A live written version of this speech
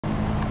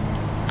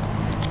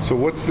So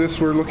what's this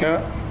we're looking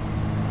at?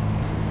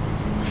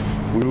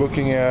 We're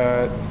looking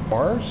at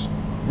Mars?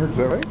 Is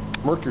that right?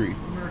 Mercury.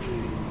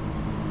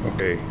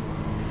 Okay.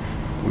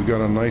 We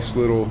got a nice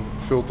little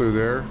filter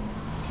there.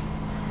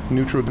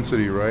 Neutral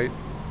density, right?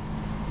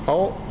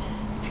 How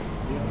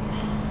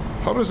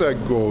does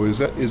that go? Is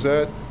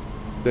that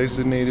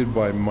designated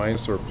by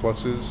minus or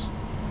pluses?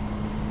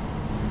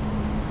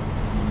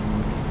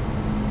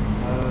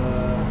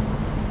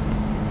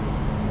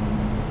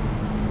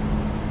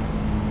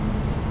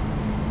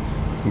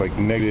 Like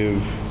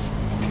negative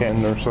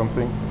 10 or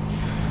something?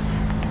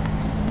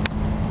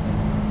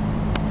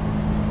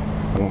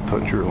 I won't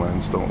touch your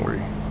lens, don't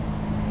worry.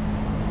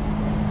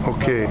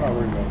 Okay. I'm not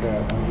worried about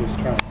that. I'm just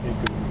trying to think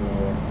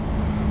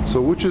of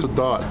So which is the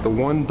dot? The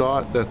one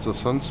dot that's a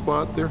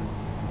sunspot there?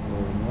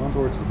 one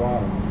towards the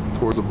bottom.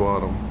 Towards the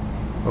bottom.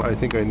 I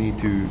think I need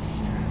to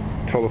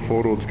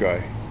telephoto this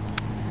guy.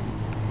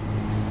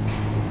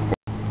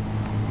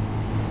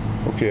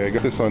 Okay, I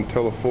got this on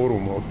telephoto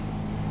mode.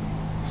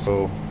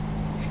 So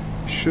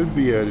should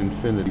be at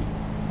infinity.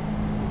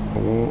 I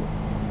won't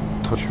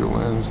touch your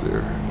lens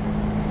there.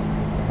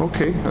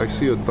 Okay, I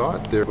see a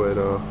dot there, but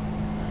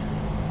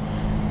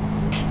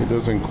it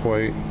doesn't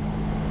quite.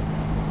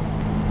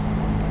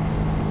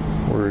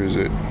 Where is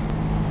it?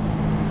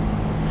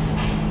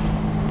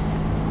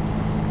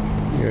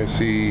 Yeah, I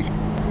see.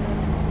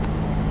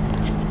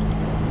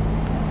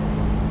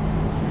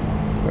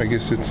 I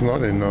guess it's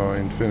not in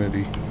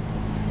infinity.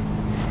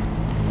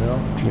 No.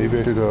 Maybe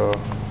I should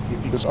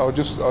I'll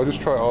just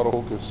try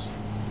autofocus.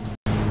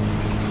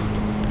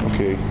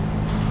 Okay.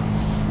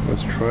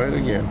 Let's try it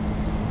again.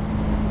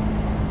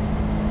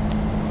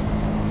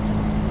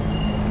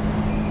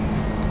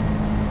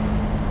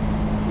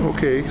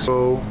 Okay,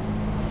 so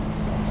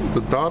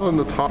the dot on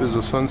the top is a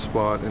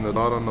sunspot and the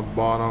dot on the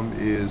bottom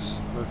is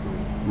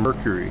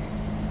Mercury.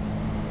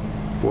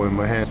 Boy,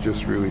 my hand's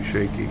just really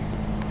shaky.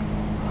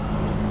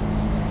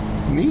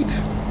 Neat.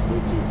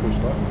 Wait till you push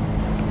button.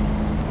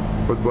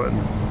 What button?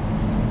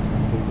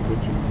 Take a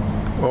picture.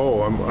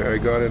 Oh, I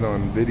got it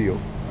on video.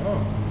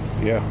 Oh.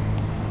 Yeah.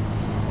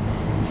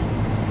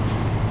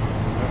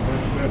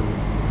 That's better.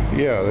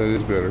 Yeah, that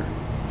is better.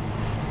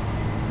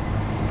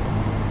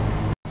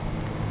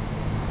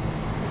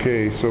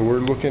 Okay, so we're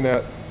looking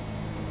at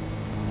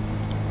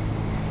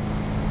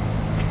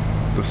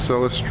the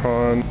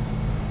Celestron.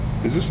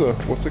 Is this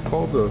what's it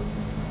called? The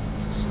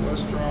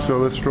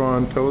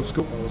Celestron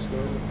telescope.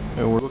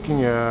 And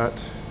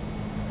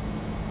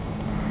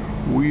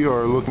we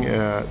are looking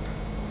at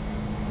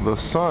the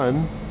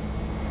sun.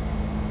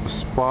 The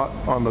spot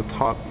on the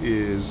top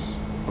is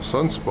a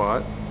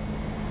sunspot,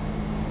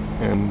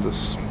 and the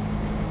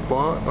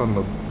spot on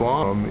the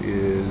bottom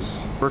is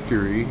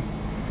Mercury,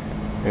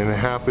 and it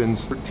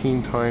happens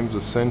 13 times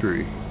a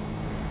century,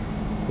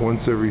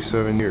 once every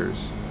 7 years,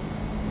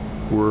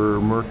 where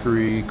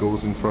Mercury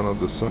goes in front of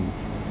the sun,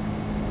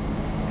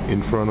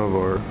 in front of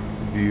our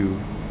view.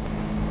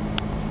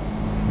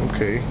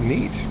 Okay,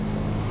 neat.